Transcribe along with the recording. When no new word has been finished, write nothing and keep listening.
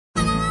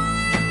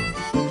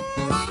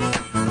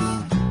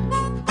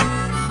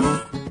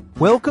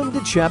Welcome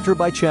to Chapter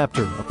by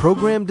Chapter, a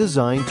program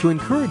designed to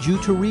encourage you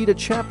to read a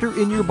chapter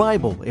in your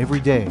Bible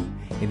every day.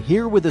 And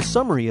here with a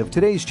summary of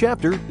today's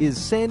chapter is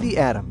Sandy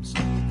Adams.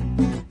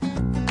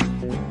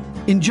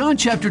 In John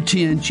chapter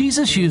 10,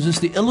 Jesus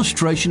uses the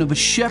illustration of a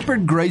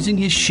shepherd grazing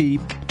his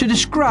sheep to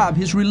describe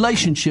his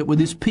relationship with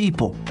his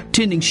people.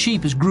 Tending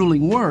sheep is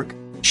grueling work.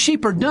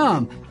 Sheep are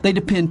dumb. They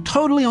depend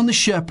totally on the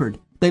shepherd.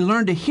 They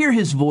learn to hear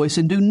his voice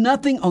and do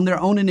nothing on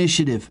their own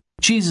initiative.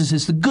 Jesus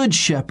is the good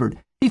shepherd.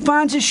 He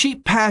finds his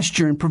sheep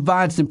pasture and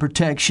provides them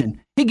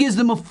protection. He gives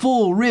them a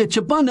full, rich,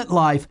 abundant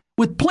life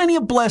with plenty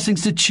of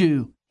blessings to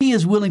chew. He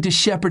is willing to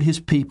shepherd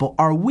his people.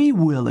 Are we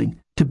willing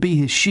to be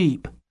his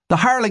sheep? The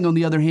hireling, on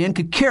the other hand,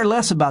 could care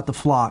less about the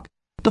flock.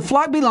 The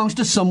flock belongs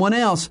to someone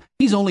else.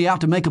 He's only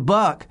out to make a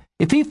buck.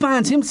 If he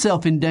finds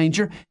himself in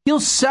danger, he'll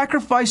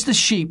sacrifice the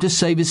sheep to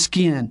save his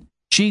skin.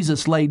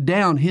 Jesus laid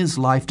down his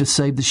life to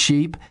save the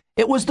sheep.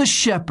 It was the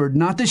shepherd,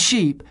 not the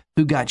sheep,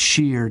 who got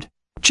sheared.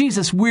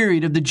 Jesus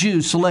wearied of the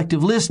Jews'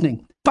 selective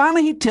listening.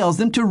 Finally, he tells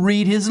them to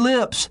read his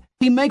lips.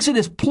 He makes it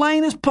as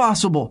plain as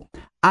possible.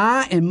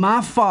 I and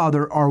my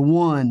Father are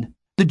one.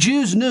 The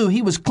Jews knew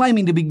he was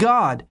claiming to be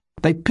God.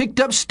 They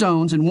picked up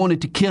stones and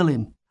wanted to kill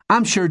him.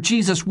 I'm sure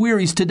Jesus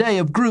wearies today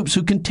of groups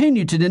who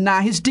continue to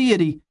deny his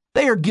deity.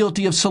 They are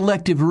guilty of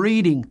selective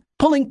reading,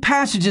 pulling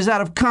passages out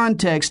of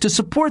context to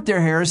support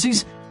their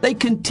heresies. They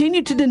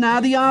continue to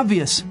deny the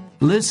obvious.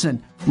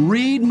 Listen,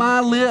 read my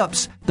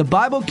lips. The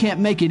Bible can't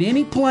make it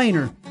any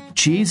plainer.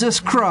 Jesus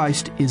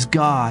Christ is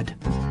God.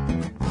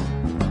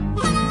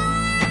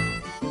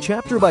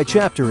 Chapter by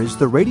Chapter is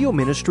the radio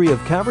ministry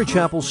of Calvary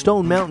Chapel,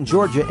 Stone Mountain,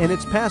 Georgia, and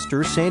its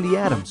pastor, Sandy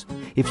Adams.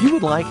 If you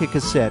would like a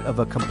cassette of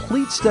a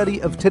complete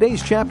study of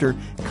today's chapter,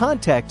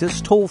 contact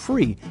us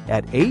toll-free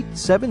at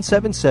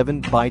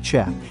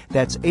 8777-BY-CHAP.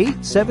 That's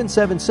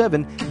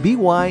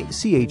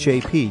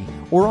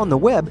 8777-BY-CHAP. Or on the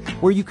web,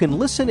 where you can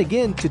listen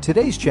again to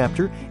today's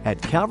chapter at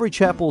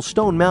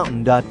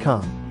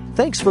calvarychapelstonemountain.com.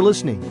 Thanks for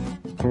listening.